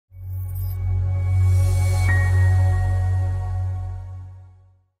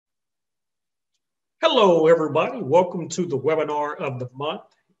Hello, everybody. Welcome to the webinar of the month.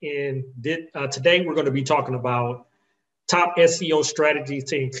 And today we're going to be talking about top SEO strategies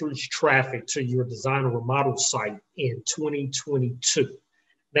to increase traffic to your design or remodel site in 2022.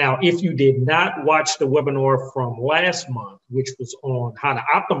 Now, if you did not watch the webinar from last month, which was on how to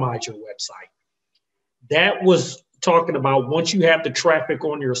optimize your website, that was talking about once you have the traffic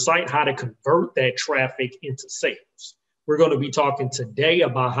on your site, how to convert that traffic into sales. We're going to be talking today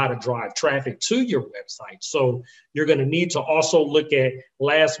about how to drive traffic to your website. So you're going to need to also look at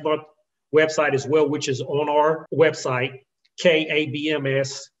last month's website as well, which is on our website,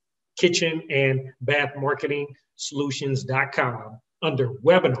 KABMS, Kitchen and Bath Marketing Solutions.com under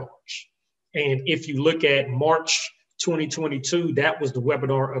webinars. And if you look at March 2022, that was the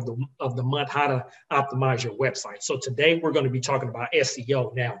webinar of the month, how to optimize your website. So today we're going to be talking about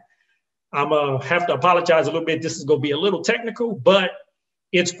SEO. Now, I'm going to have to apologize a little bit. This is going to be a little technical, but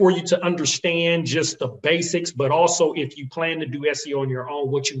it's for you to understand just the basics, but also if you plan to do SEO on your own,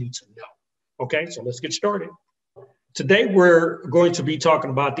 what you need to know. Okay, so let's get started. Today, we're going to be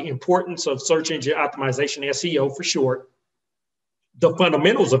talking about the importance of search engine optimization, SEO for short, the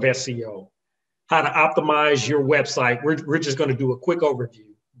fundamentals of SEO, how to optimize your website. We're just going to do a quick overview.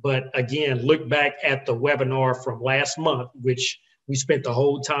 But again, look back at the webinar from last month, which we spent the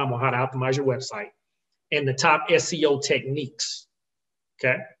whole time on how to optimize your website and the top SEO techniques,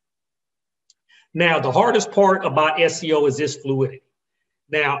 okay? Now, the hardest part about SEO is this fluidity.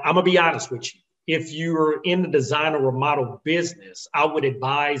 Now, I'm gonna be honest with you. If you're in the design or remodel business, I would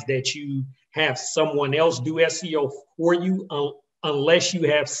advise that you have someone else do SEO for you unless you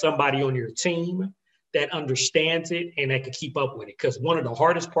have somebody on your team that understands it and that can keep up with it. Because one of the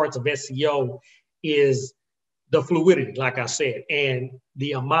hardest parts of SEO is the fluidity, like I said, and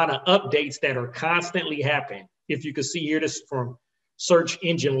the amount of updates that are constantly happening. If you can see here, this is from Search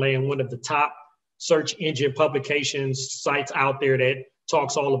Engine Land, one of the top search engine publications, sites out there that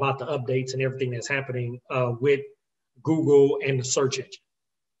talks all about the updates and everything that's happening with Google and the search engine.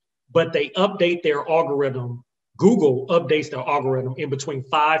 But they update their algorithm. Google updates their algorithm in between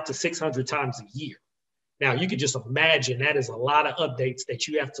 500 to 600 times a year. Now, you can just imagine that is a lot of updates that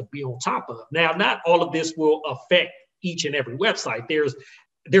you have to be on top of. Now, not all of this will affect each and every website.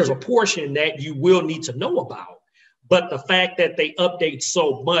 There's a portion that you will need to know about, but the fact that they update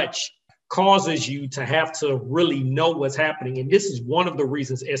so much causes you to have to really know what's happening. And this is one of the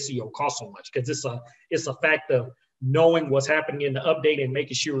reasons SEO costs so much, because it's a fact of knowing what's happening in the update and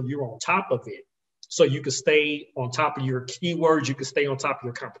making sure you're on top of it so you can stay on top of your keywords, you can stay on top of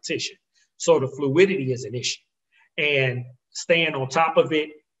your competition. So the fluidity is an issue, and staying on top of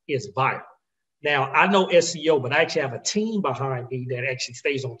it is vital. Now, I know SEO, but I actually have a team behind me that actually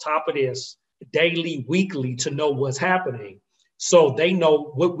stays on top of this daily, weekly to know what's happening. So they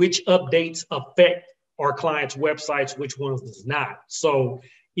know which updates affect our clients' websites, which ones does not. So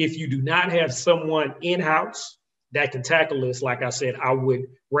if you do not have someone in-house that can tackle this, like I said, I would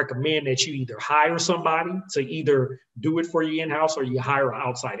recommend that you either hire somebody to either do it for you in-house or you hire an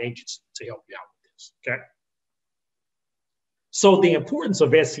outside agency to help you out with this, okay? So the importance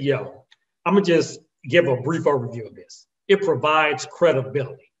of SEO, I'm gonna just give a brief overview of this. It provides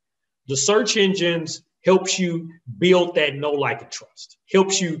credibility. The search engines helps you build that know, like, and trust.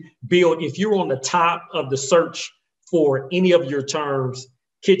 Helps you build, if you're on the top of the search for any of your terms,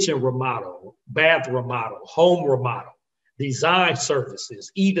 kitchen remodel, bath remodel, home remodel, design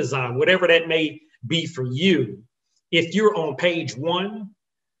services, e-design, whatever that may be for you, if you're on page one,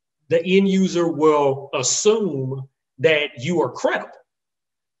 the end user will assume that you are credible.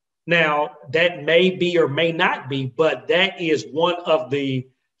 Now, that may be or may not be, but that is one of the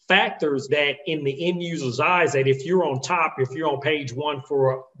factors that in the end user's eyes, that if you're on top, if you're on page one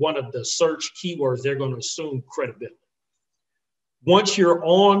for one of the search keywords, they're going to assume credibility. Once you're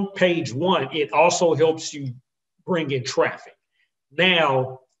on page one, it also helps you bring in traffic.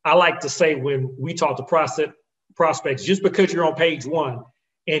 Now, I like to say when we talk to prospects, just because you're on page one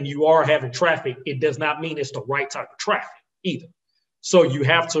and you are having traffic, it does not mean it's the right type of traffic either. So you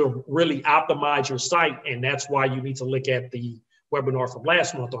have to really optimize your site, and that's why you need to look at the webinar from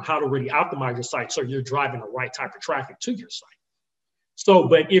last month on how to really optimize your site so you're driving the right type of traffic to your site. So,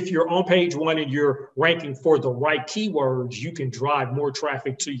 but if you're on page one and you're ranking for the right keywords, you can drive more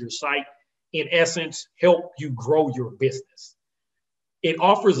traffic to your site. In essence, help you grow your business. It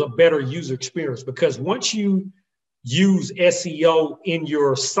offers a better user experience because once you use SEO in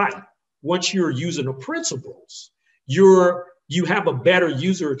your site, once you're using the principles, you have a better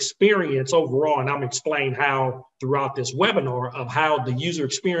user experience overall. And I'm explaining how throughout this webinar of how the user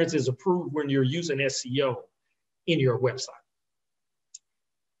experience is improved when you're using SEO in your website.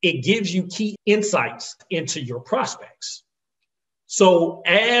 it gives you key insights into your prospects. So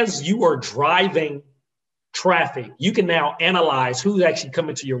as you are driving traffic, you can now analyze who's actually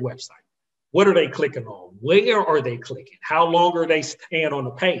coming to your website. What are they clicking on? Where are they clicking? How long are they staying on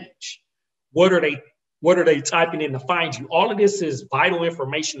the page? What are they typing in to find you? All of this is vital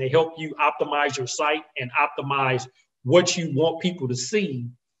information to help you optimize your site and optimize what you want people to see,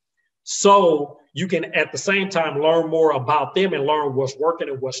 so you can at the same time learn more about them and learn what's working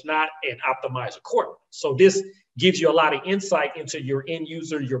and what's not and optimize accordingly. So this gives you a lot of insight into your end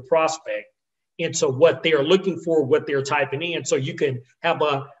user, your prospect, into what they're looking for, what they're typing in, so you can have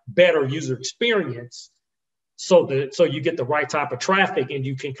a better user experience, so you get the right type of traffic and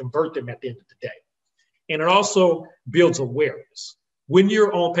you can convert them at the end of the day. And it also builds awareness. When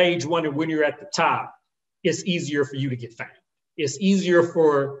you're on page one and when you're at the top, it's easier for you to get found. It's easier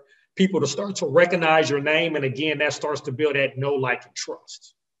for people to start to recognize your name. And again, that starts to build that know, like, and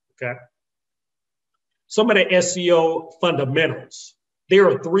trust, okay? Some of the SEO fundamentals. There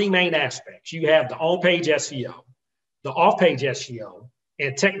are three main aspects. You have the on-page SEO, the off-page SEO,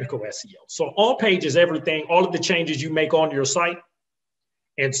 and technical SEO. So on-page is everything, all of the changes you make on your site.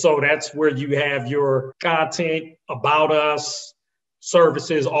 And so that's where you have your content, about us,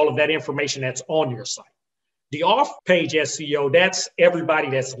 services, all of that information that's on your site. The off-page SEO, that's everybody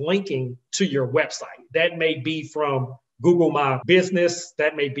that's linking to your website. That may be from Google My Business,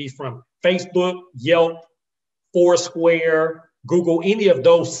 that may be from Facebook, Yelp, Foursquare, Google, any of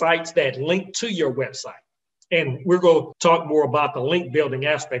those sites that link to your website. And we're going to talk more about the link building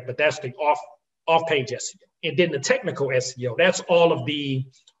aspect, but that's the off-page SEO. And then the technical SEO, that's all of the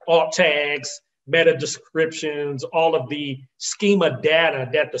alt tags, meta descriptions, all of the schema data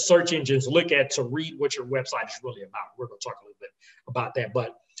that the search engines look at to read what your website is really about. We're going to talk a little bit about that.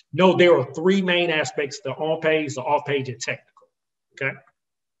 But no, there are three main aspects: the on-page, the off-page, and technical, okay?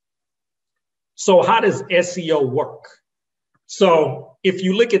 So how does SEO work? So if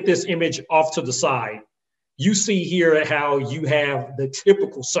you look at this image off to the side, you see here how you have the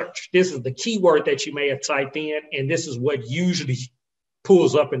typical search. This is the keyword that you may have typed in, and this is what usually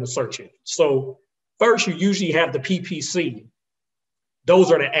pulls up in the search engine. So first, you usually have the PPC.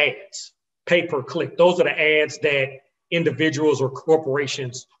 Those are the ads, pay per click. Those are the ads that individuals or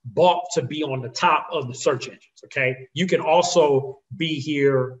corporations bought to be on the top of the search engines, okay? You can also be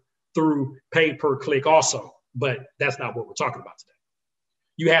here through pay per click also, but that's not what we're talking about today.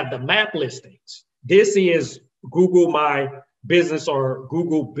 You have the map listings. This is Google My Business or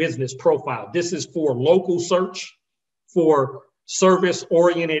Google Business Profile. This is for local search, for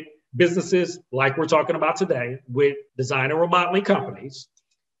service-oriented businesses like we're talking about today with design and remodeling companies.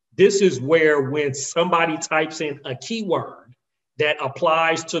 This is where when somebody types in a keyword that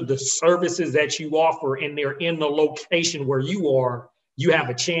applies to the services that you offer and they're in the location where you are, you have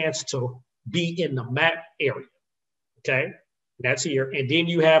a chance to be in the map area, okay? That's here. And then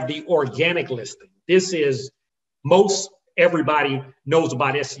you have the organic listing. This is, most everybody knows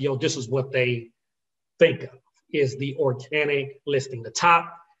about SEO. This is what they think of, is the organic listing, the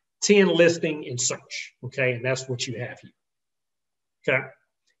top 10 listing in search, okay? And that's what you have here, okay?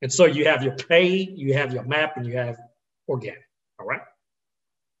 And so you have your paid, you have your map, and you have organic, all right?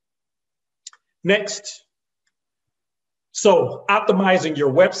 Next, so optimizing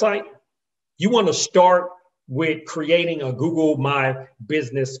your website, you want to start with creating a Google My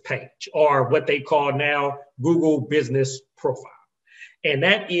Business page, or what they call now Google Business Profile. And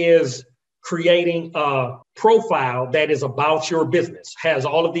that is creating a profile that is about your business, has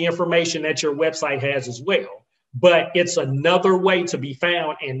all of the information that your website has as well, but it's another way to be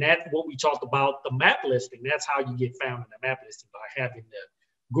found. And that's what we talked about, the map listing. That's how you get found in the map listing, by having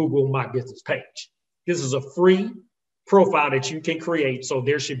the Google My Business page. This is a free profile that you can create, so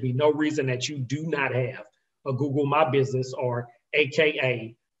there should be no reason that you do not have a Google My Business, or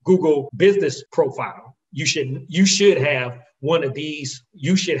AKA Google Business Profile. You should have one of these.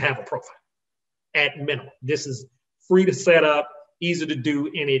 You should have a profile at minimum. This is free to set up, easy to do,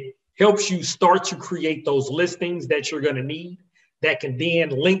 and it helps you start to create those listings that you're going to need that can then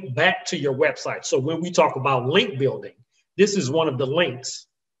link back to your website. So when we talk about link building, this is one of the links,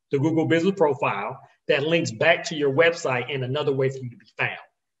 the Google Business Profile, that links back to your website and another way for you to be found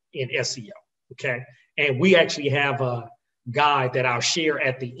in SEO, okay? And we actually have a guide that I'll share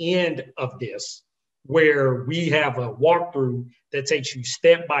at the end of this, where we have a walkthrough that takes you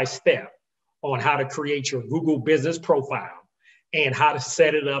step by step on how to create your Google Business Profile and how to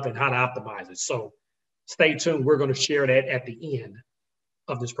set it up and how to optimize it. So stay tuned. We're going to share that at the end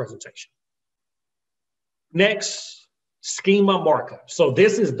of this presentation. Next, schema markup. So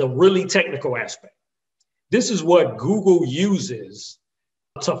this is the really technical aspect. This is what Google uses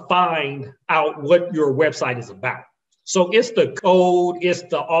to find out what your website is about. So it's the code, it's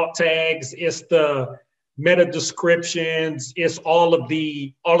the alt tags, it's the meta descriptions, it's all of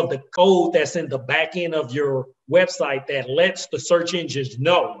the code that's in the back end of your website that lets the search engines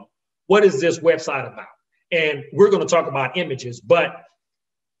know what is this website about. And we're going to talk about images, but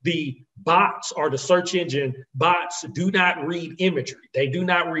the bots or the search engine bots do not read imagery. They do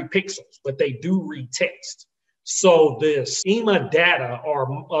not read pixels, but they do read text. So the schema data or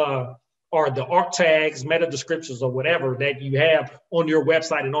the alt tags, meta descriptions, or whatever that you have on your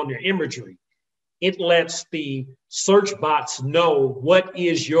website and on your imagery, it lets the search bots know what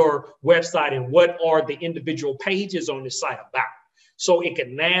is your website and what are the individual pages on the site about. So it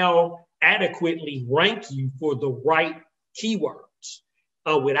can now adequately rank you for the right keywords.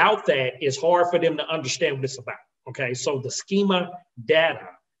 Without that, it's hard for them to understand what it's about. Okay, so the schema data,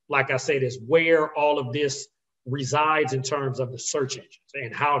 like I said, is where all of this resides in terms of the search engines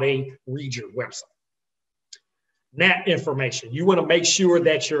and how they read your website. NAP information. You want to make sure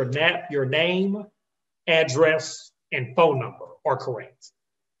that your NAP, your name, address, and phone number are correct.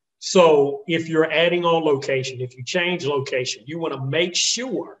 So if you're adding on location, if you change location, you want to make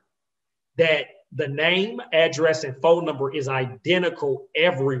sure that the name, address, and phone number is identical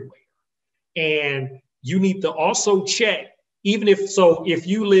everywhere. And you need to also check, if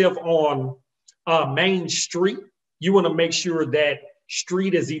you live on Main Street, you want to make sure that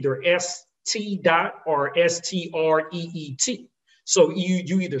street is either ST dot or STREET. So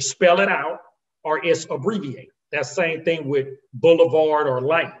you either spell it out or it's abbreviated. That's the same thing with boulevard or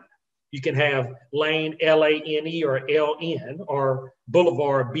lane. You can have lane, LANE or LN, or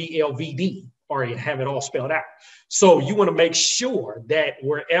boulevard, BLVD, or you have it all spelled out. So you want to make sure that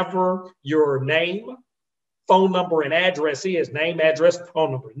wherever your name, phone number, and address is, name, address,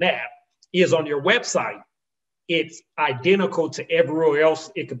 phone number, NAP, is on your website, it's identical to everywhere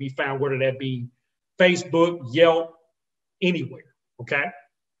else it could be found, whether that be Facebook, Yelp, anywhere, okay?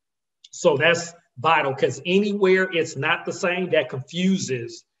 So that's vital, because anywhere it's not the same, that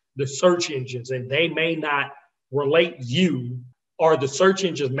confuses the search engines, and they may not relate you, or the search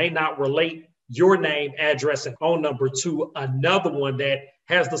engines may not relate your name, address, and phone number to another one that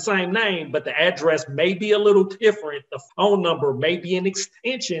has the same name, but the address may be a little different. The phone number may be an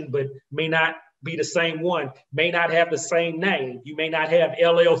extension, but may not be the same one, may not have the same name. You may not have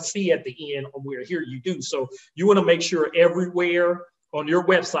LLC at the end, where here you do. So you want to make sure everywhere on your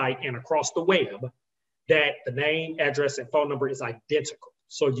website and across the web that the name, address, and phone number is identical,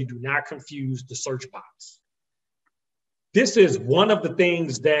 so you do not confuse the search box. This is one of the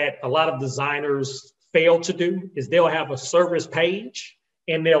things that a lot of designers fail to do, is they'll have a service page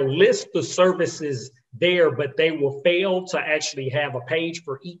and they'll list the services there, but they will fail to actually have a page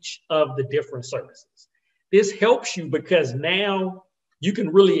for each of the different services. This helps you because now you can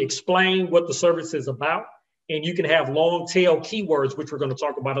really explain what the service is about, and you can have long tail keywords, which we're going to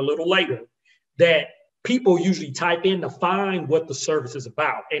talk about a little later, that people usually type in to find what the service is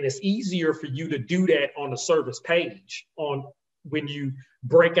about. And it's easier for you to do that on the service page when you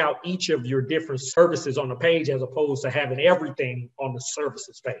break out each of your different services on the page, as opposed to having everything on the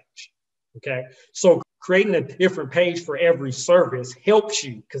services page. Okay. So creating a different page for every service helps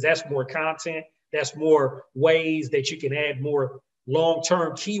you, because that's more content. That's more ways that you can add more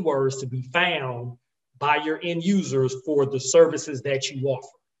long-term keywords to be found by your end users for the services that you offer.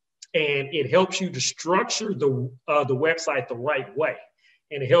 And it helps you to structure the website the right way.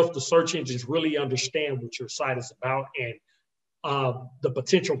 And it helps the search engines really understand what your site is about and the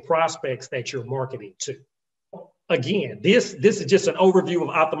potential prospects that you're marketing to. Again, this is just an overview of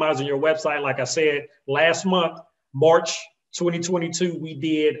optimizing your website. Like I said, last month, March 2022, we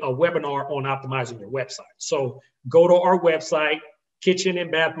did a webinar on optimizing your website. So go to our website, Kitchen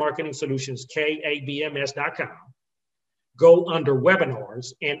and Bath Marketing Solutions, KABMS.com. Go under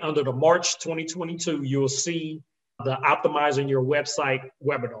webinars, and under the March 2022, you'll see the Optimizing Your Website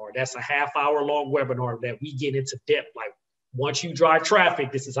webinar. That's a half-hour long webinar that we get into depth. Like, once you drive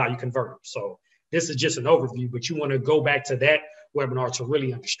traffic, this is how you convert them. So this is just an overview, but you want to go back to that webinar to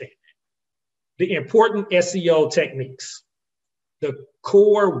really understand that. The important SEO techniques, the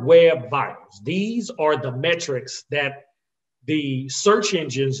core web vitals. These are the metrics that the search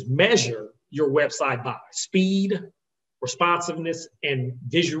engines measure your website by: speed, responsiveness, and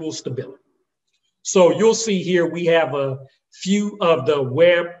visual stability. So you'll see here we have a few of the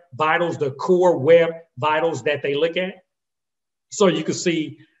web vitals, the core web vitals that they look at. So you can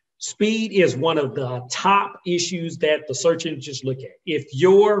see speed is one of the top issues that the search engines look at. If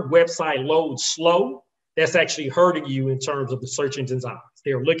your website loads slow, that's actually hurting you in terms of the search engine's eyes.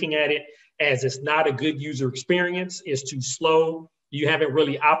 They're looking at it as it's not a good user experience, it's too slow, You haven't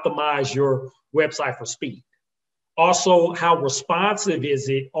really optimized your website for speed. Also, how responsive is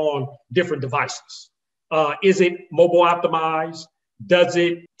it on different devices? Is it mobile optimized? Does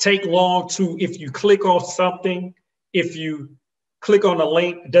it take long to, if you click on something, if you click on a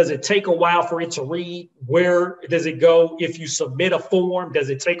link, does it take a while for it to read? Where does it go? If you submit a form, does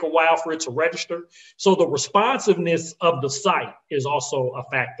it take a while for it to register? So the responsiveness of the site is also a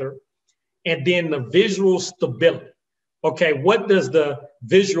factor. And then the visual stability. Okay, what does the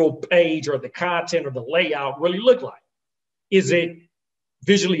visual page or the content or the layout really look like? Is it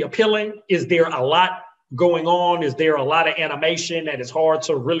visually appealing? Is there a lot going on? Is there a lot of animation that is hard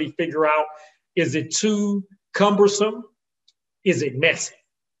to really figure out? Is it too cumbersome? Is it messy?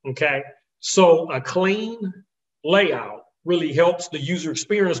 Okay, so a clean layout really helps the user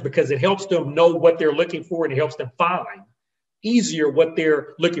experience because it helps them know what they're looking for and it helps them find easier what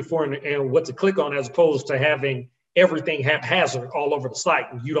they're looking for and what to click on, as opposed to having everything haphazard all over the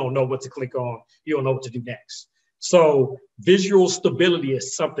site and you don't know what to click on, you don't know what to do next. So visual stability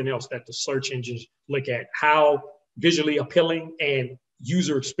is something else that the search engines look at, how visually appealing and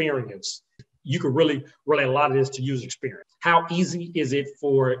user experience. You could really relate a lot of this to user experience. How easy is it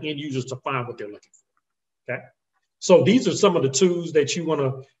for end users to find what they're looking for? Okay. So these are some of the tools that you want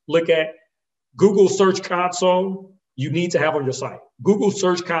to look at. Google Search Console, you need to have on your site. Google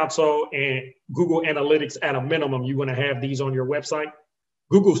Search Console and Google Analytics at a minimum, you want to have these on your website.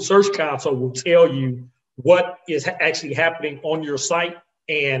 Google Search Console will tell you what is actually happening on your site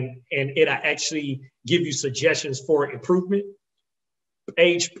and it'll actually give you suggestions for improvement.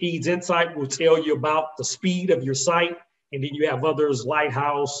 PageSpeed Insight will tell you about the speed of your site. And then you have others,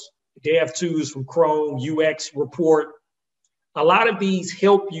 Lighthouse, Dev2s from Chrome, UX Report. A lot of these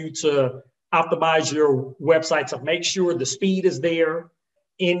help you to optimize your website to make sure the speed is there,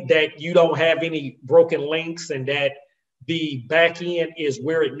 in that you don't have any broken links and that the back end is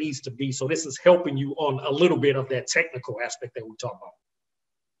where it needs to be. So this is helping you on a little bit of that technical aspect that we talk about.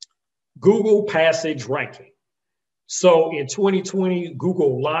 Google Passage Ranking. So in 2020,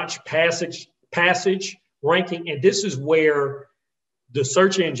 Google launched passage ranking, and this is where the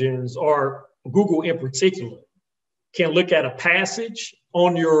search engines, or Google in particular, can look at a passage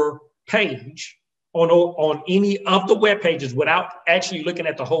on your page, on any of the web pages without actually looking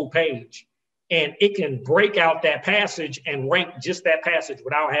at the whole page. And it can break out that passage and rank just that passage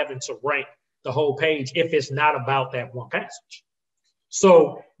without having to rank the whole page if it's not about that one passage.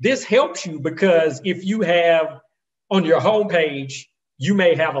 So this helps you because if you have on your home page, you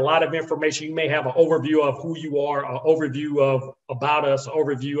may have a lot of information. You may have an overview of who you are, an overview of about us, an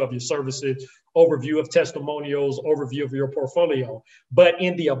overview of your services, overview of testimonials, overview of your portfolio. But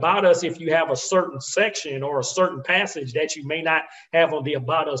in the about us, if you have a certain section or a certain passage that you may not have on the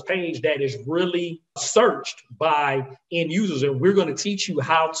about us page that is really searched by end users, and we're going to teach you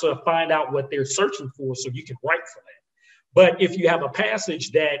how to find out what they're searching for so you can rank for that. But if you have a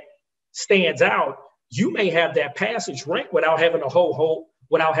passage that stands out, you may have that passage ranked without having a whole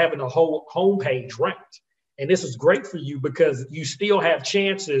homepage ranked. And this is great for you because you still have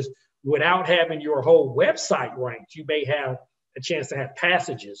chances without having your whole website ranked. You may have a chance to have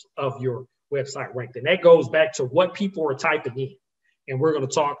passages of your website ranked. And that goes back to what people are typing in. And we're going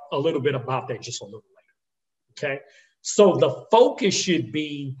to talk a little bit about that just a little later. Okay. So the focus should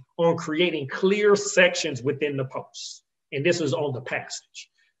be on creating clear sections within the post. And this is on the passage.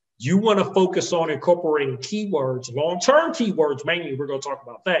 You want to focus on incorporating keywords, long-term keywords, mainly, we're going to talk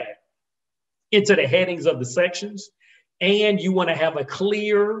about that, into the headings of the sections. And you want to have a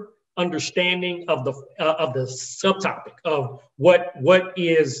clear understanding of the subtopic of what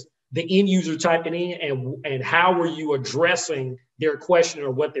is the end user typing in and how are you addressing their question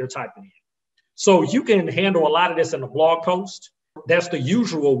or what they're typing in. So you can handle a lot of this in a blog post. That's the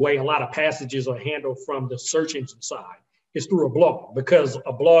usual way a lot of passages are handled from the search engine side. Is through a blog, because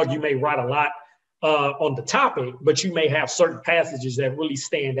a blog, you may write a lot on the topic, but you may have certain passages that really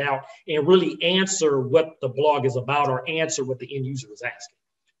stand out and really answer what the blog is about or answer what the end user is asking.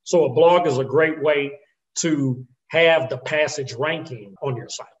 So a blog is a great way to have the passage ranking on your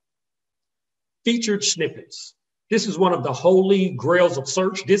site. Featured snippets. This is one of the holy grails of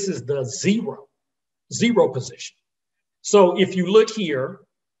search. This is the zero position. So if you look here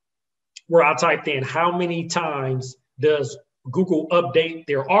where I typed in how many times does Google update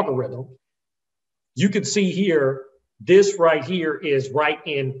their algorithm, you can see here, this right here is right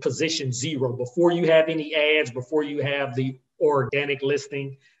in position 0, before you have any ads, before you have the organic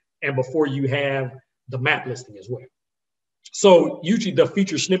listing, and before you have the map listing as well. So usually the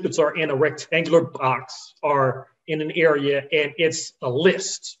featured snippets are in a rectangular box or in an area, and it's a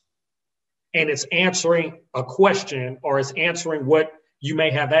list. and it's answering a question or it's answering what you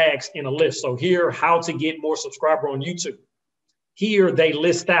may have asked in a list. So here, how to get more subscriber on YouTube. Here they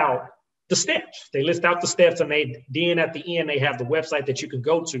list out the steps. They list out the steps, and then at the end, they have the website that you can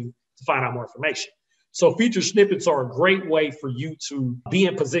go to find out more information. So feature snippets are a great way for you to be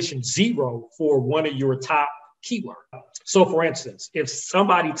in position 0 for one of your top keywords. So for instance, if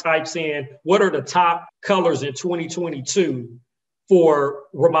somebody types in, what are the top colors in 2022 for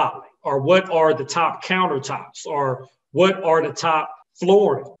remodeling? Or what are the top countertops? Or what are the top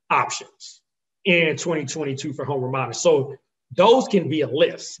flooring options in 2022 for home remodeling? So those can be a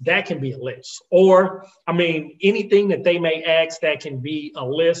list. That can be a list. Or, I mean, anything that they may ask that can be a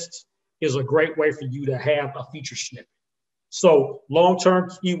list is a great way for you to have a feature snippet. So long-term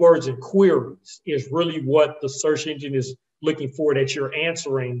keywords and queries is really what the search engine is looking for, that you're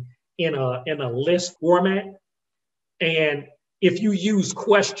answering in a list format. And if you use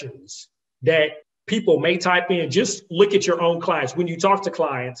questions that people may type in, just look at your own clients. When you talk to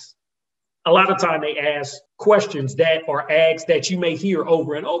clients, a lot of time they ask questions that are asked that you may hear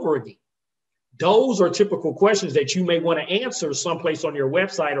over and over again. Those are typical questions that you may want to answer someplace on your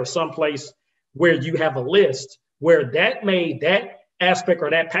website or someplace where you have a list, where that aspect or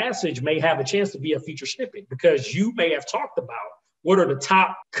that passage may have a chance to be a feature snippet, because you may have talked about what are the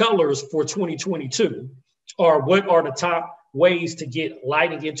top colors for 2022, or what are the top ways to get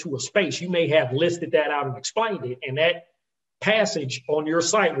lighting into a space. You may have listed that out and explained it, and that passage on your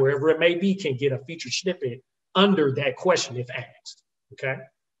site, wherever it may be, can get a feature snippet under that question if asked, okay?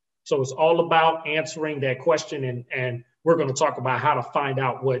 So it's all about answering that question, and we're going to talk about how to find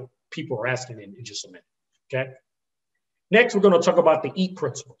out what people are asking in just a minute, okay? Next, we're going to talk about the EAT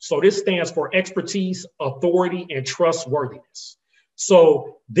principle. So this stands for expertise, authority, and trustworthiness.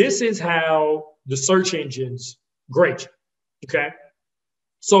 So this is how the search engines grade you, okay?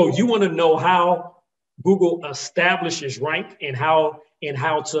 So you want to know how Google establishes rank and how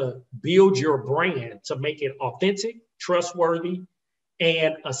to build your brand to make it authentic, trustworthy,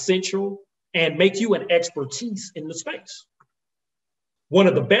 and essential, and make you an expertise in the space. One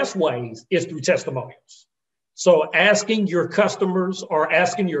of the best ways is through testimonials. So asking your customers or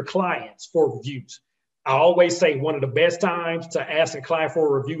asking your clients for reviews. I always say one of the best times to ask a client for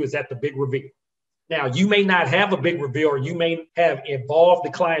a review is at the big reveal. Now, you may not have a big reveal, or you may have involved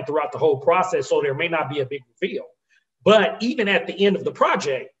the client throughout the whole process, so there may not be a big reveal. But even at the end of the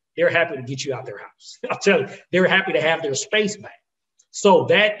project, they're happy to get you out their house. I'll tell you, they're happy to have their space back. So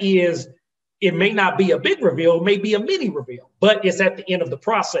that is, it may not be a big reveal, it may be a mini reveal, but it's at the end of the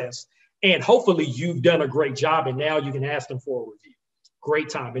process. And hopefully you've done a great job, and now you can ask them for a review. Great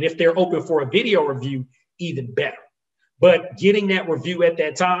time. And if they're open for a video review, even better. But getting that review at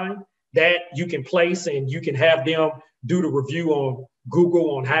that time, that you can place, and you can have them do the review on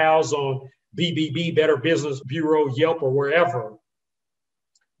Google, on Houzz, on BBB, Better Business Bureau, Yelp, or wherever.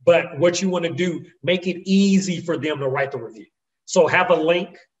 But what you want to do, make it easy for them to write the review. So have a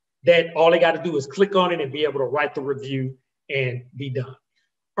link that all they got to do is click on it and be able to write the review and be done.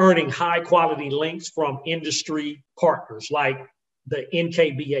 Earning high quality links from industry partners like the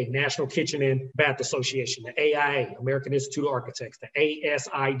NKBA, National Kitchen and Bath Association, the AIA, American Institute of Architects, the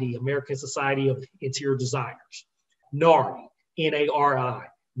ASID, American Society of Interior Designers, NARI, NARI,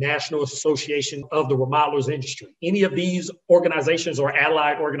 National Association of the Remodelers Industry. Any of these organizations or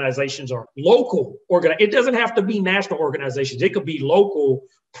allied organizations or local it doesn't have to be national organizations. It could be local,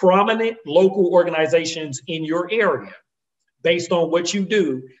 prominent local organizations in your area based on what you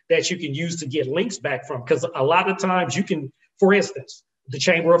do that you can use to get links back from. Because a lot of times you can, for instance, the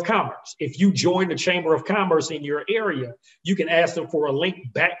Chamber of Commerce. If you join the Chamber of Commerce in your area, you can ask them for a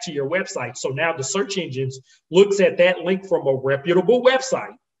link back to your website. So now the search engines looks at that link from a reputable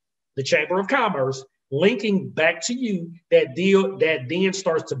website, the Chamber of Commerce, linking back to you, that then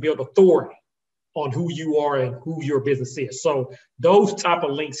starts to build authority on who you are and who your business is. So those type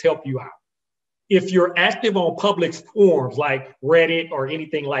of links help you out. If you're active on public forums like Reddit or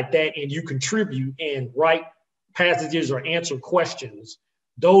anything like that, and you contribute and write passages or answer questions,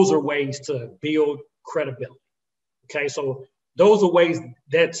 those are ways to build credibility. Okay, so those are ways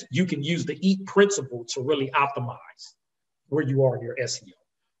that you can use the EAT principle to really optimize where you are in your SEO.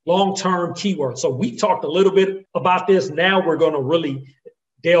 Long-term keywords. So we talked a little bit about this. Now we're going to really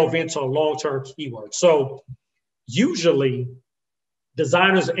delve into a long-term keyword. So usually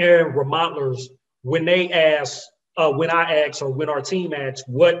designers and remodelers, when I ask, or when our team asks,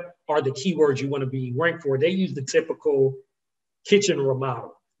 what are the keywords you want to be ranked for? They use the typical kitchen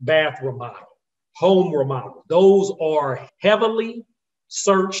remodel, bath remodel, home remodel. Those are heavily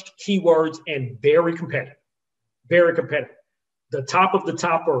searched keywords and very competitive, very competitive. the top of the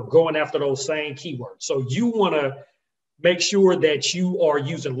top are going after those same keywords. So you want to make sure that you are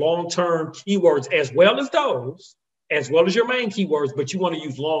using long-term keywords as well as those, as well as your main keywords, but you want to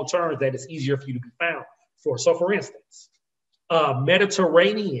use long-term that it's easier for you to be found for. So for instance,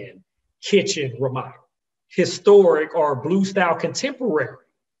 Mediterranean kitchen remodel, historic or blue style contemporary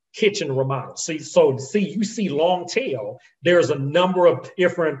kitchen remodel. So you see long tail, there's a number of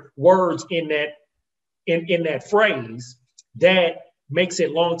different words in that phrase that makes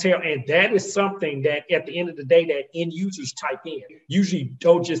it long tail. And that is something that at the end of the day that end users type in. Usually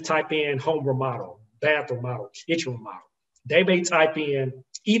don't just type in home remodel, bath remodel, kitchen remodel. They may type in,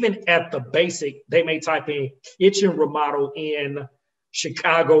 even at the basic, they may type in kitchen remodel in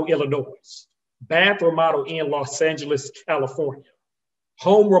Chicago, Illinois, bath remodel in Los Angeles, California,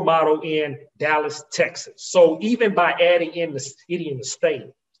 home remodel in Dallas, Texas. So even by adding in the city and the state,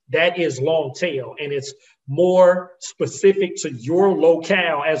 that is long tail, and it's more specific to your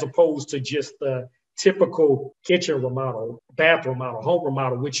locale as opposed to just the typical kitchen remodel, bath remodel, home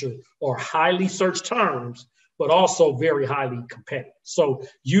remodel, which are highly searched terms, but also very highly competitive. So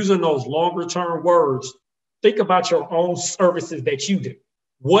using those longer term words, think about your own services that you do.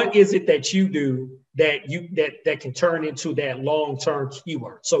 What is it that you do that can turn into that long-term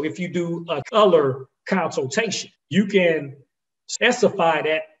keyword? So if you do a color consultation, you can specify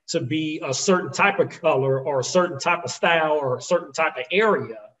that to be a certain type of color or a certain type of style or a certain type of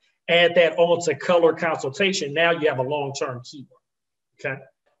area. Add that on to color consultation. Now you have a long-term keyword, okay?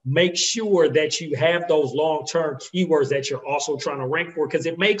 Make sure that you have those long-term keywords that you're also trying to rank for, because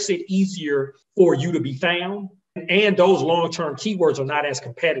it makes it easier for you to be found. And those long-term keywords are not as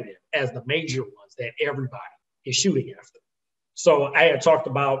competitive as the major ones that everybody is shooting after. So I had talked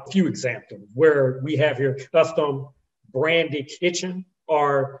about a few examples where we have here custom branded kitchen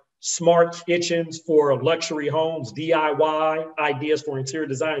or smart kitchens for luxury homes, DIY ideas for interior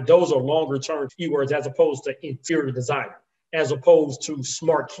design. Those are longer term keywords as opposed to interior designer, as opposed to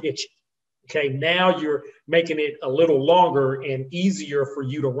smart kitchen. Okay, now you're making it a little longer and easier for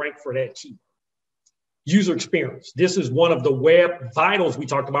you to rank for that keyword. User experience. This is one of the web vitals we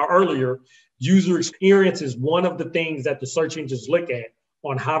talked about earlier. User experience is one of the things that the search engines look at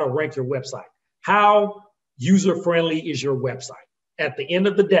on how to rank your website. How user-friendly is your website? At the end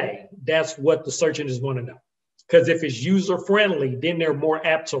of the day, that's what the search engines want to know. Because if it's user-friendly, then they're more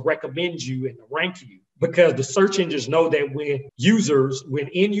apt to recommend you and to rank you. Because the search engines know that when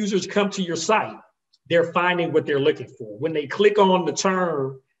end users come to your site, they're finding what they're looking for. When they click on the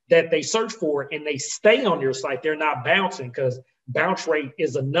term that they search for and they stay on your site, they're not bouncing, because bounce rate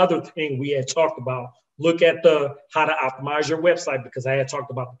is another thing we had talked about. Look at how to optimize your website, because I had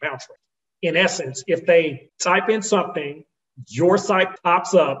talked about the bounce rate. In essence, if they type in something, your site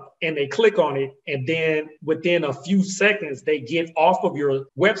pops up and they click on it, and then within a few seconds, they get off of your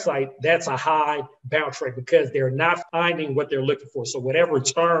website, that's a high bounce rate because they're not finding what they're looking for. So whatever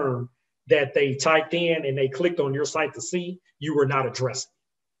term that they typed in and they clicked on your site to see, you were not addressing.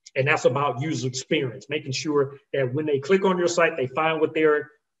 And that's about user experience, making sure that when they click on your site, they find what they are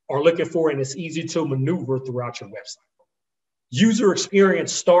looking for, and it's easy to maneuver throughout your website. User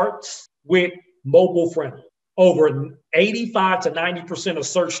experience starts with mobile friendly. Over 85 to 90% of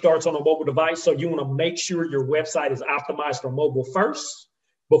search starts on a mobile device. So you want to make sure your website is optimized for mobile first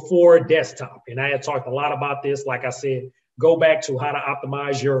before desktop. And I had talked a lot about this. Like I said, go back to how to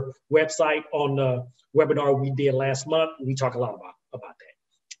optimize your website on the webinar we did last month. We talked a lot about that.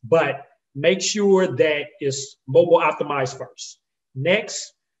 But make sure that it's mobile optimized first.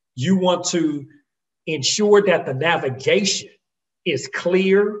 Next, you want to ensure that the navigation is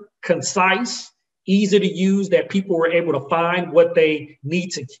clear, concise, easy to use, that people are able to find what they need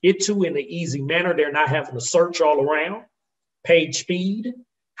to get to in an easy manner. They're not having to search all around. Page speed,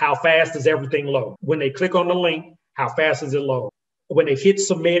 how fast does everything load? When they click on the link, how fast does it load? When they hit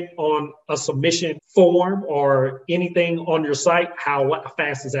submit on a submission form or anything on your site, how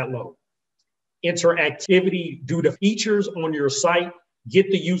fast does that load? Interactivity, do the features on your site get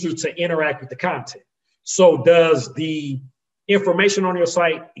the user to interact with the content? So does the information on your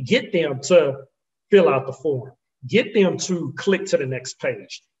site get them to fill out the form, get them to click to the next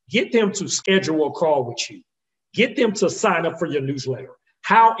page, get them to schedule a call with you, get them to sign up for your newsletter?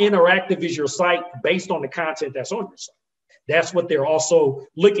 How interactive is your site based on the content that's on your site? That's what they're also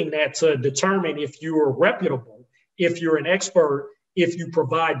looking at to determine if you're reputable, if you're an expert, if you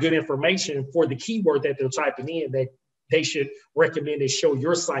provide good information for the keyword that they're typing in, that they should recommend and show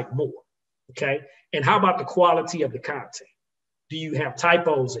your site more, okay? And how about the quality of the content? Do you have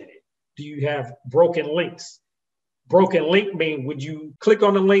typos in it? Do you have broken links? Broken link mean when you click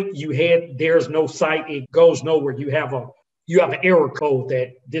on the link, there's no site, it goes nowhere. You you have an error code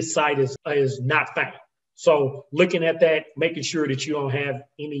that this site is not found. So looking at that, making sure that you don't have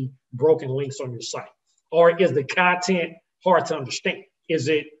any broken links on your site. Or is the content hard to understand? Is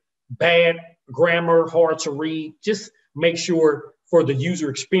it bad grammar, hard to read? Just make sure for the user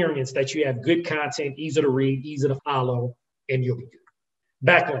experience that you have good content, easy to read, easy to follow, and you'll be good.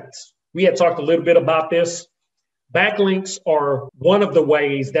 Backlinks. We had talked a little bit about this. Backlinks are one of the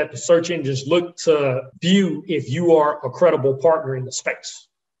ways that the search engines look to view if you are a credible partner in the space.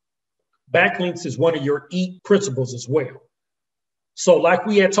 Backlinks is one of your EAT principles as well. So like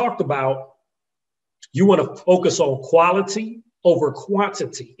we had talked about, you want to focus on quality over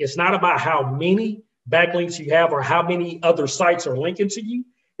quantity. It's not about how many backlinks you have or how many other sites are linking to you.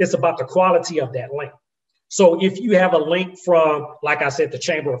 It's about the quality of that link. So if you have a link from, like I said, the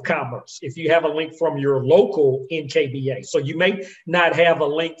Chamber of Commerce, if you have a link from your local NKBA, so you may not have a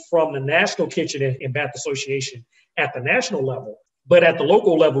link from the National Kitchen and Bath Association at the national level, but at the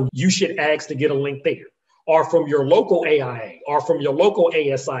local level, you should ask to get a link there, or from your local AIA, or from your local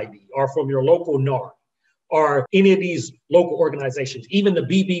ASID, or from your local NAR, or any of these local organizations, even the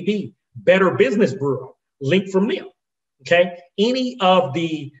BBB, Better Business Bureau, link from them. Okay, any of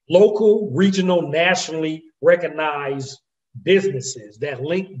the local, regional, nationally recognized businesses that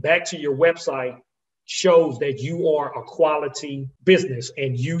link back to your website shows that you are a quality business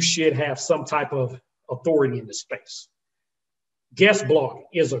and you should have some type of authority in the space. Guest blogging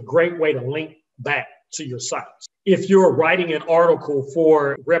is a great way to link back to your site. If you're writing an article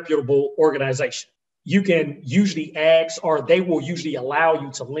for a reputable organization, you can usually ask, or they will usually allow you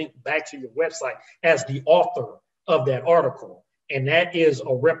to link back to your website as the author of that article. And that is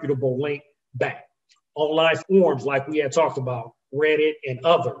a reputable link back. Online forums, like we had talked about, Reddit and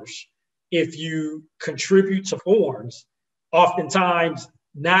others, if you contribute to forums, oftentimes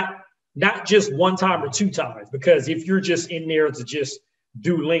not just one time or two times, because if you're just in there to just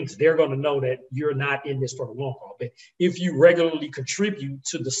do links, they're going to know that you're not in this for the long haul. But if you regularly contribute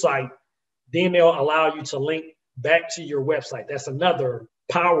to the site, then they'll allow you to link back to your website. That's another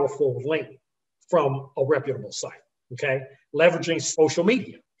powerful link from a reputable site, okay? Leveraging social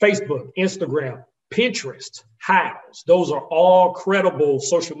media, Facebook, Instagram, Pinterest, House. Those are all credible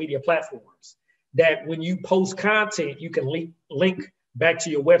social media platforms that when you post content, you can link back to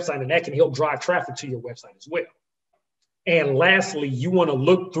your website, and that can help drive traffic to your website as well. And lastly, you want to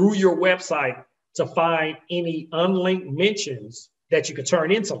look through your website to find any unlinked mentions that you can turn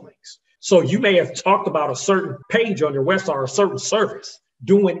into links. So you may have talked about a certain page on your website or a certain service.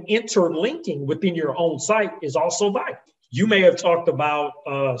 Doing interlinking within your own site is also vital. You may have talked about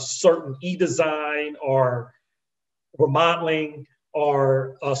a certain e-design or remodeling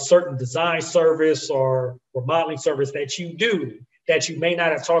or a certain design service or remodeling service that you do that you may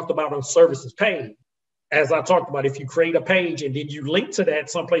not have talked about on services page. As I talked about, if you create a page and then you link to that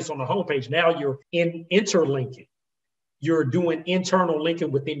someplace on the homepage, now you're interlinking. You're doing internal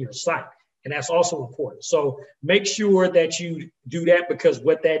linking within your site. And that's also important. So make sure that you do that, because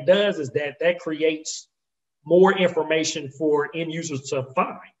what that does is that creates more information for end users to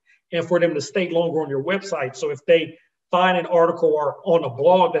find and for them to stay longer on your website. So if they find an article or on a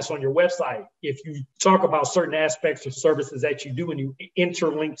blog that's on your website, if you talk about certain aspects of services that you do and you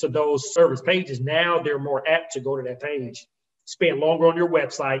interlink to those service pages, now they're more apt to go to that page, spend longer on your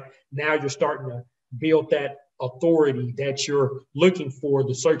website. Now you're starting to build that authority that you're looking for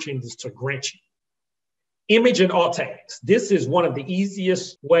the search engines to grant you. Image and alt tags. This is one of the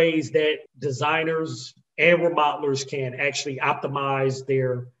easiest ways that designers and remodelers can actually optimize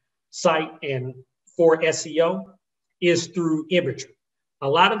their site and for SEO is through imagery. A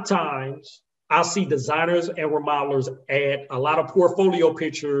lot of times I'll see designers and remodelers add a lot of portfolio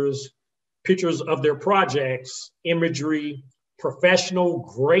pictures of their projects, imagery, professional,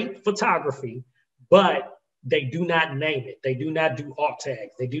 great photography, but they do not name it. They do not do alt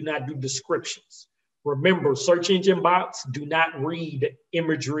tags. They do not do descriptions. Remember, search engine bots do not read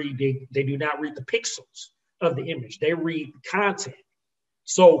imagery. They do not read the pixels of the image. They read content.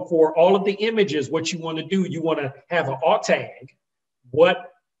 So for all of the images, what you want to do, you want to have an alt tag,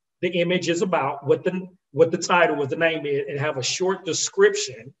 what the image is about, what the title, what the name is, and have a short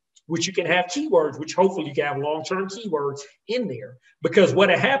description, which you can have keywords, which hopefully you can have long-term keywords in there. Because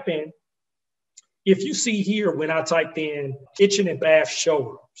what happened, if you see here, when I typed in kitchen and bath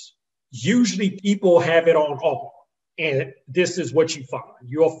showrooms, usually people have it on all. And this is what you find.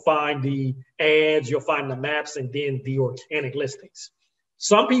 You'll find the ads, you'll find the maps, and then the organic listings.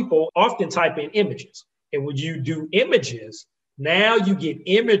 Some people often type in images. And when you do images, now you get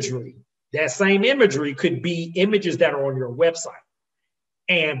imagery. That same imagery could be images that are on your website.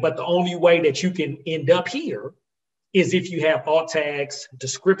 But the only way that you can end up here is if you have alt tags,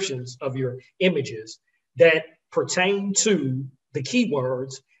 descriptions of your images that pertain to the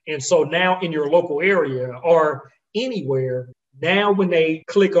keywords. And so now in your local area or anywhere, now when they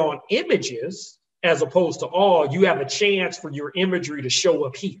click on images, as opposed to all, you have a chance for your imagery to show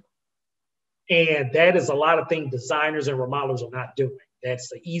up here. And that is a lot of things designers and remodelers are not doing. That's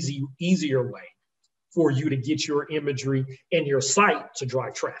the easier way for you to get your imagery and your site to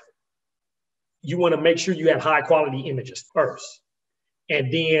drive traffic. You want to make sure you have high quality images first.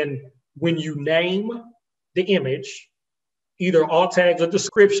 And then when you name the image, either alt tags or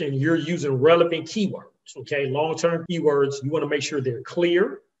description, you're using relevant keywords, okay? Long-term keywords, you want to make sure they're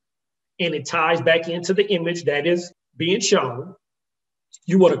clear and it ties back into the image that is being shown.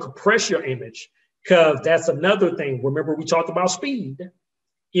 You want to compress your image because that's another thing. Remember, we talked about speed.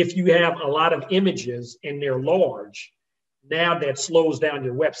 If you have a lot of images and they're large, now that slows down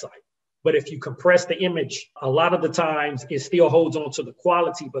your website. But if you compress the image, a lot of the times it still holds on to the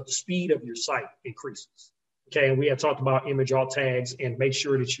quality, but the speed of your site increases. Okay, and we have talked about image alt tags and make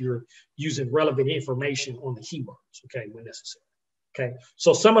sure that you're using relevant information on the keywords, okay, when necessary. Okay,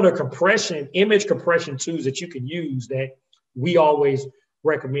 so some of the image compression tools that you can use that we always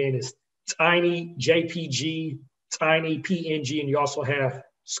recommend is Tiny, JPG, Tiny, PNG, and you also have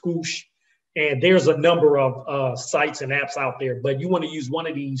Scoosh. And there's a number of sites and apps out there, but you want to use one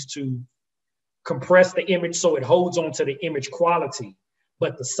of these to compress the image so it holds on to the image quality,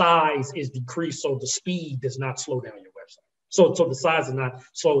 but the size is decreased so the speed does not slow down your website. So the size does not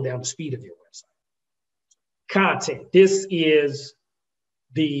slow down the speed of your website. Content. This is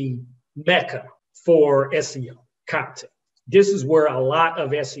the mecca for SEO, content. This is where a lot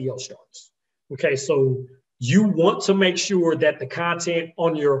of SEO starts. Okay, so you want to make sure that the content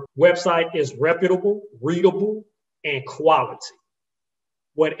on your website is reputable, readable, and quality.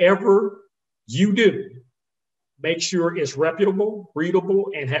 Whatever you do, make sure it's reputable,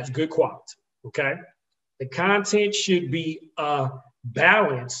 readable, and has good quality, okay? The content should be a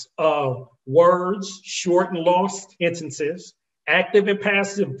balance of words, short and long sentences, active and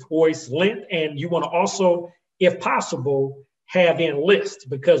passive voice length, and you want to also, if possible, have in lists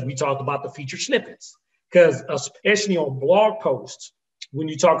because we talked about the featured snippets. Because especially on blog posts, when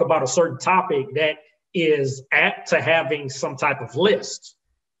you talk about a certain topic that is apt to having some type of list,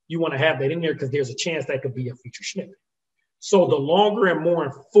 you want to have that in there because there's a chance that could be a feature snippet. So the longer and more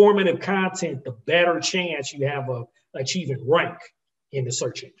informative content, the better chance you have of achieving rank in the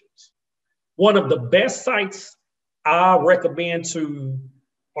search engines. One of the best sites I recommend to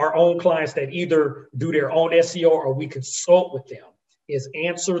our own clients that either do their own SEO or we consult with them is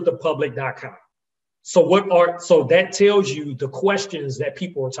answerthepublic.com. So that tells you the questions that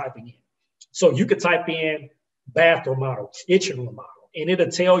people are typing in. So you could type in bath remodel, kitchen remodel, and it'll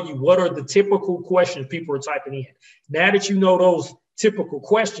tell you what are the typical questions people are typing in. Now that you know those typical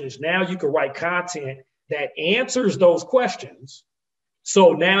questions, now you can write content that answers those questions.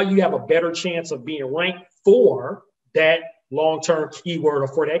 So now you have a better chance of being ranked for that long-term keyword or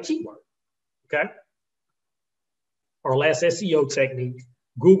for that keyword, okay? Our last SEO technique,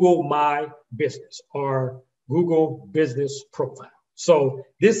 Google My Business or Google Business Profile. So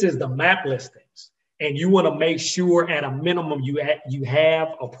this is the map listings, and you want to make sure at a minimum you have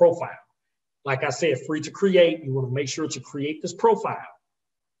a profile. Like I said, free to create. You want to make sure to create this profile.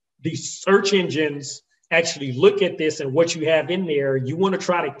 These search engines actually look at this and what you have in there. You want to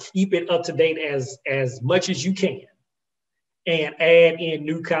try to keep it up to date as much as you can, and add in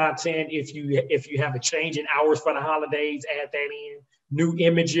new content. If you have a change in hours for the holidays, add that in. New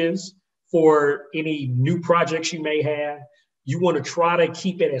images for any new projects you may have. You want to try to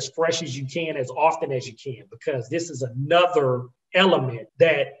keep it as fresh as you can, as often as you can, because this is another element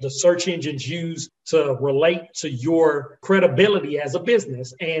that the search engines use to relate to your credibility as a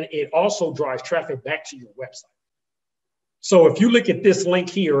business. And it also drives traffic back to your website. So if you look at this link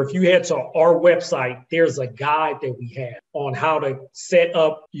here, if you head to our website, there's a guide that we have on how to set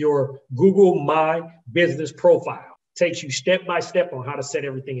up your Google My Business Profile. Takes you step by step on how to set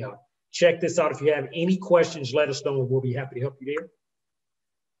everything up. Check this out. If you have any questions, let us know and we'll be happy to help you there.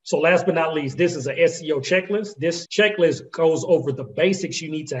 So last but not least, this is an SEO checklist. This checklist goes over the basics you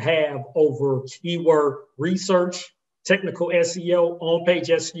need to have over keyword research, technical SEO, on-page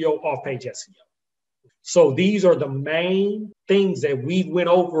SEO, off-page SEO. So these are the main things that we went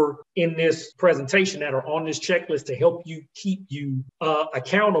over in this presentation that are on this checklist to help you keep you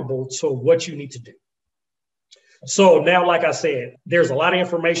accountable to what you need to do. So now, like I said, there's a lot of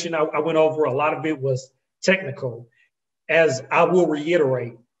information I went over. A lot of it was technical. As I will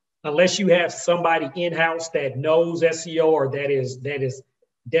reiterate, unless you have somebody in-house that knows SEO or that is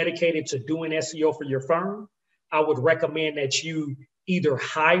dedicated to doing SEO for your firm, I would recommend that you either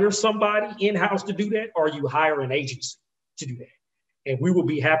hire somebody in-house to do that or you hire an agency to do that. And we will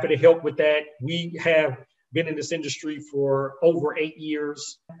be happy to help with that. We have been in this industry for over 8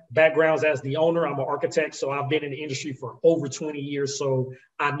 years. Backgrounds as the owner, I'm an architect, so I've been in the industry for over 20 years. So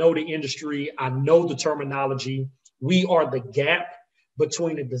I know the industry, I know the terminology. We are the gap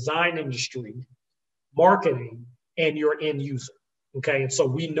between the design industry, marketing, and your end user. Okay, and so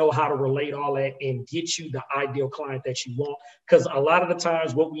we know how to relate all that and get you the ideal client that you want. Because a lot of the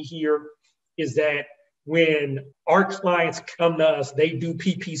times what we hear is that when our clients come to us, they do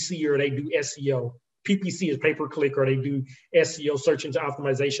PPC or they do SEO. PPC is pay-per-click, or they do SEO, search engine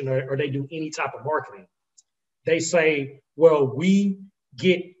optimization, or they do any type of marketing. They say, well, we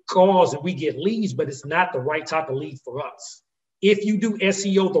get calls and we get leads, but it's not the right type of lead for us. If you do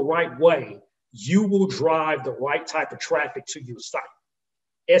SEO the right way, you will drive the right type of traffic to your site.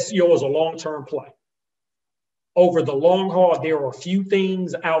 SEO is a long-term play. Over the long haul, there are a few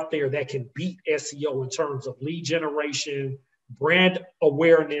things out there that can beat SEO in terms of lead generation, brand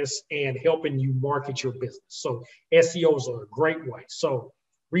awareness, and helping you market your business. So SEO is a great way. So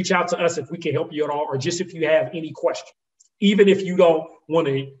reach out to us if we can help you at all, or just if you have any questions. Even if you don't want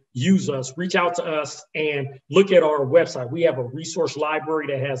to use us, reach out to us and look at our website. We have a resource library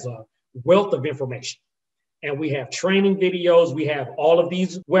that has a wealth of information. And we have training videos. We have all of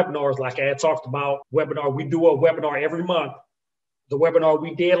these webinars, like I had talked about. We do a webinar every month. The webinar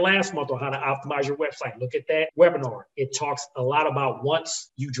we did last month on how to optimize your website. Look at that webinar. It talks a lot about once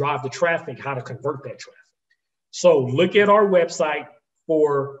you drive the traffic, how to convert that traffic. So look at our website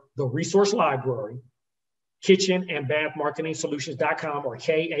for the resource library, kitchenandbathmarketingsolutions.com or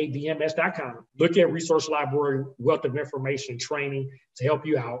KADMS.com. Look at resource library, wealth of information, training to help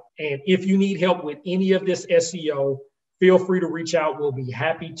you out. And if you need help with any of this SEO, feel free to reach out. We'll be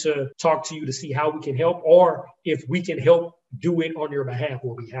happy to talk to you to see how we can help, or if we can help do it on your behalf,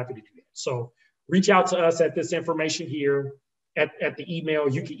 we'll be happy to do that. So reach out to us at this information here at the email.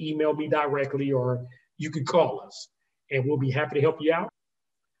 You can email me directly or you can call us and we'll be happy to help you out.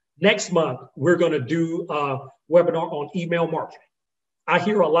 Next month, we're going to do a webinar on email marketing. I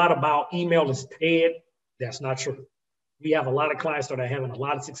hear a lot about email is dead. That's not true. We have a lot of clients that are having a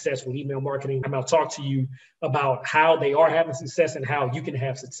lot of success with email marketing. I'm going to talk to you about how they are having success and how you can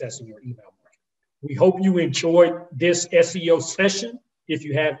have success in your email marketing. We hope you enjoyed this SEO session. If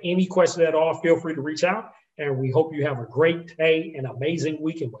you have any questions at all, feel free to reach out. And we hope you have a great day and amazing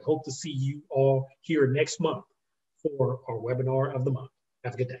week. And we hope to see you all here next month for our webinar of the month.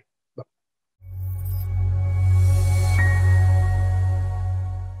 Have a good day.